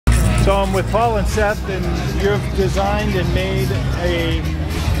So I'm with Paul and Seth, and you've designed and made a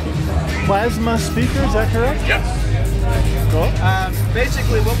plasma speaker, is that correct? Yes. Cool.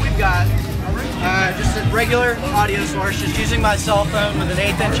 Basically what we've got, just a regular audio source, just using my cell phone with an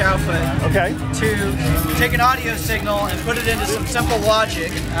 1/8" output. Okay. To take an audio signal and put it into some simple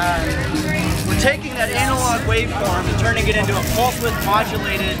logic. We're taking that analog waveform and turning it into a pulse width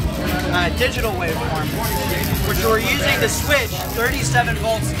modulated digital waveform, which we're using to switch 37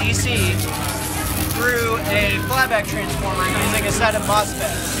 volts DC through a flyback transformer using a set of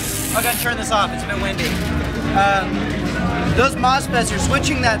MOSFETs. I'm going to turn this off, it's a bit windy. Those MOSFETs are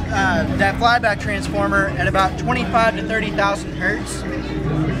switching that flyback transformer at about 25 to 30,000 hertz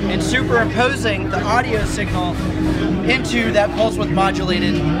and superimposing the audio signal into that pulse width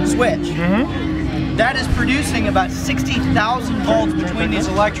modulated switch. That is producing about 60,000 volts between these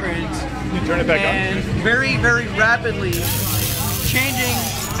electrodes. You turn it back and on. very, very rapidly changing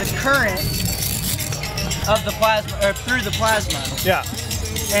the current of the plasma, or through the plasma. Yeah.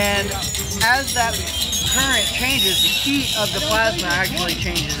 And as that current changes, the heat of the plasma actually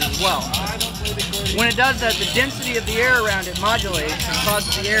changes as well. When it does that, the density of the air around it modulates and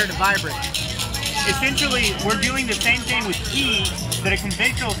causes the air to vibrate. Essentially, we're doing the same thing with heat that a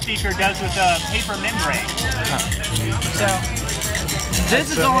conventional speaker does with a paper membrane. So,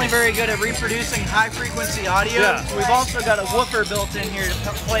 this is only very good at reproducing high-frequency audio. Yeah. So we've also got a woofer built in here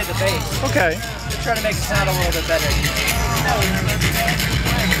to play the bass. Okay. To try to make it sound a little bit better.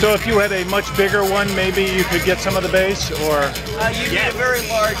 So if you had a much bigger one, maybe you could get some of the bass, or? You need a very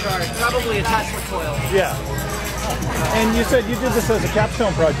large arc, probably a Tesla coil. Yeah. And you said you did this as a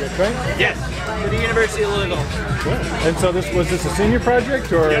capstone project, right? Yes. For the University of Louisville. Cool. And so was this a senior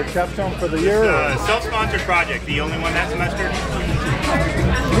project or a capstone for the year? It's a self-sponsored project, the only one that semester.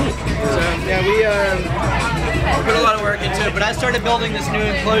 So yeah, we put a lot of work into it, but I started building this new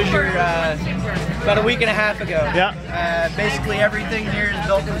enclosure about a week and a half ago. Yeah. Basically everything here is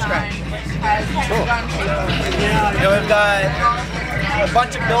built from scratch. Cool. We've got a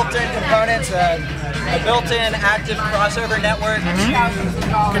bunch of built-in components, a built-in active crossover network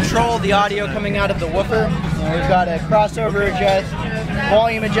to control the audio coming out of the woofer. We've got a crossover adjust,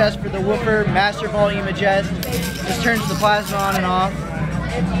 volume adjust for the woofer, master volume adjust. This turns the plasma on and off.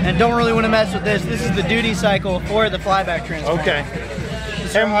 And don't really want to mess with this. This is the duty cycle for the flyback transformer. Okay.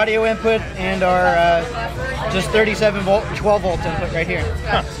 This is our audio input and our just 37 volt, 12 volt input right here.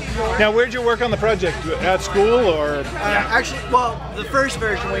 Huh. Now, where'd you work on the project? At school, or? Actually, well, the first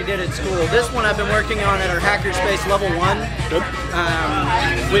version we did at school. This one I've been working on at our hackerspace level 1. Good.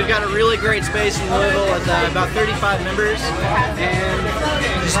 We've got a really great space in Louisville with about 35 members,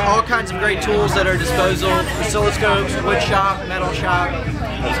 and just all kinds of great tools at our disposal: oscilloscopes, wood shop, metal shop.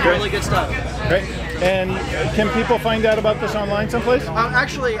 That's great. Really good stuff. Great. And can people find out about this online someplace?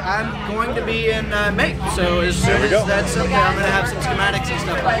 Actually, I'm going to be in Make, so as soon as that's up there, I'm going to have some schematics and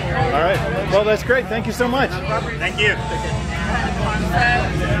stuff. All right. Well, that's great. Thank you so much. Thank you.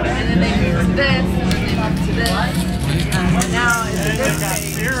 And then they move this, and to this. And now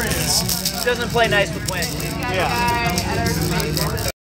it's this. It doesn't play nice with wind. Yeah.